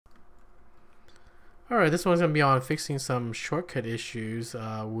Alright, this one's going to be on fixing some shortcut issues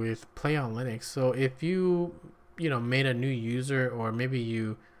with PlayOnLinux. So if you made a new user, or maybe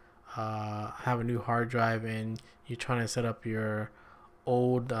you have a new hard drive and you're trying to set up your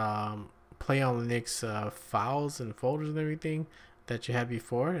old PlayOnLinux files and folders and everything that you had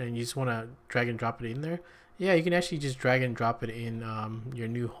before, and you just want to drag and drop it in there, yeah, you can actually just drag and drop it in your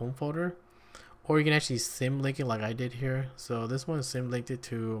new home folder, or you can actually sim link it like I did here. So this one sim linked it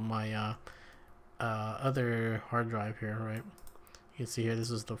to my other hard drive here, right? You can see here, this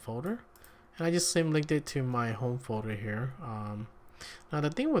is the folder, and I just sim linked it to my home folder here. Now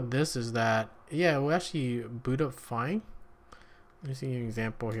the thing with this is that, yeah, it will actually boot up fine. Let me see an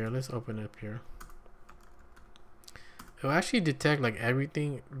example here. Let's open it up here. It will actually detect like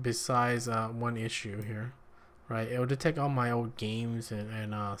everything besides one issue here, right? It will detect all my old games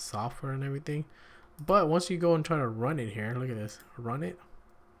and software and everything. But once you go and try to run it here, look at this, run it.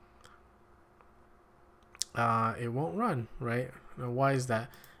 It won't run, right? Now, why is that?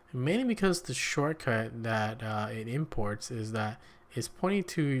 Mainly because the shortcut that it imports is that it's pointing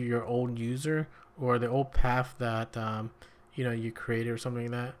to your old user or the old path that you created or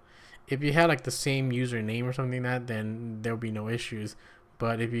something like that. If you had like the same username or something like that, then there'll be no issues.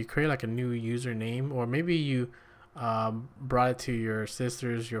 But if you create like a new username, or maybe you brought it to your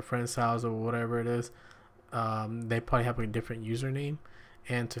sister's, your friend's house, or whatever it is, they probably have a different username.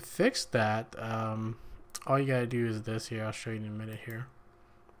 And to fix that, all you gotta do is this here. I'll show you in a minute here.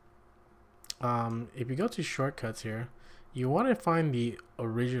 If you go to shortcuts here, you want to find the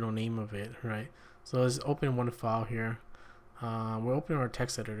original name of it, right? So let's open one file here. We're opening our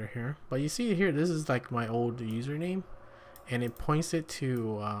text editor here, but you see here, this is like my old username, and it points it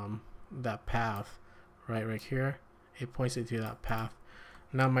to that path, right here. It points it to that path.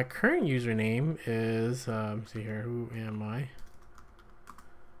 Now my current username is see here, who am I?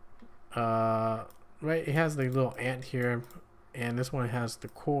 Right, it has the little ant here, and this one has the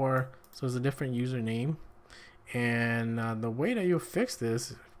core, so it's a different username. And the way that you'll fix this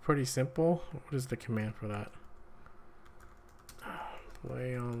is pretty simple. What is the command for that?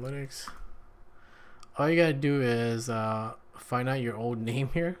 PlayOnLinux. All you gotta do is find out your old name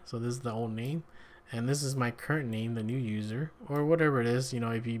here. So this is the old name, and this is my current name, the new user, or whatever it is.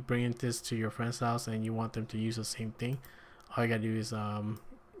 If you bring this to your friend's house and you want them to use the same thing, all you gotta do is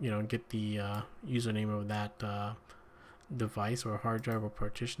get the username of that device or hard drive or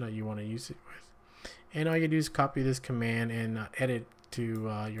partition that you want to use it with, and all you do is copy this command and edit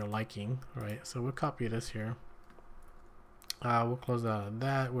to your liking, right? So we'll copy this here. We'll close out of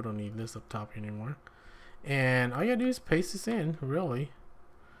that. We don't need this up top anymore, and all you gotta do is paste this in, really.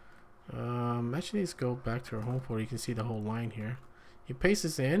 Actually, let's go back to our home folder. You can see the whole line here. You paste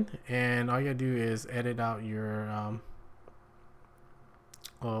this in, and all you gotta do is edit out your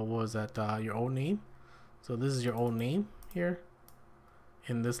what was that, your old name. So this is your old name here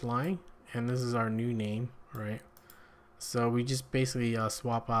in this line, and this is our new name, right? So we just basically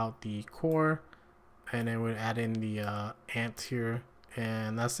swap out the core, and then we'll add in the ant here,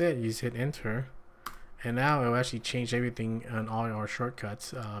 and that's it. You just hit enter, and now it will actually change everything on all our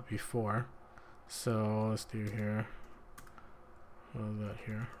shortcuts before. So let's do here, what is that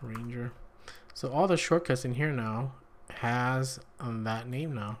here, Ranger. So all the shortcuts in here now has that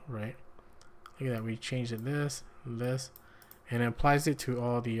name now, right? Look at that, we changed it this, and it applies it to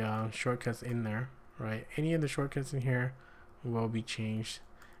all the shortcuts in there, right? Any of the shortcuts in here will be changed.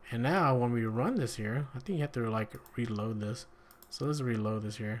 And now when we run this here, I think you have to like reload this. So let's reload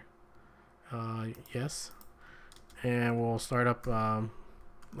this here. Yes, and we'll start up our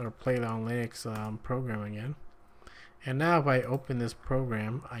PlayOnLinux program again. And now if I open this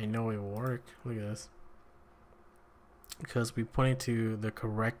program, I know it will work. Look at this, because we pointed to the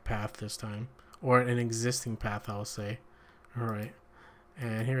correct path this time, or an existing path, I'll say. All right,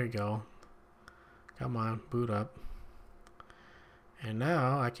 and here we go. Come on, boot up. And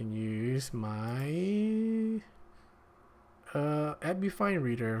now I can use my AdBeFine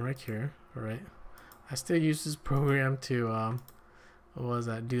reader right here. All right, I still use this program to what was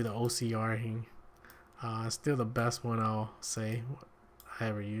that? Do the OCR-ing. Still the best one, I'll say, I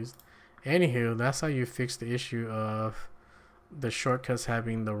ever used. Anywho, that's how you fix the issue of the shortcuts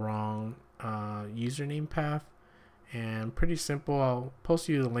having the wrong username path. And pretty simple. I'll post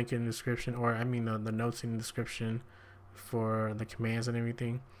you the link in the description, or I mean the notes in the description for the commands and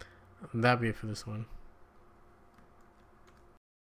everything. That'll be it for this one.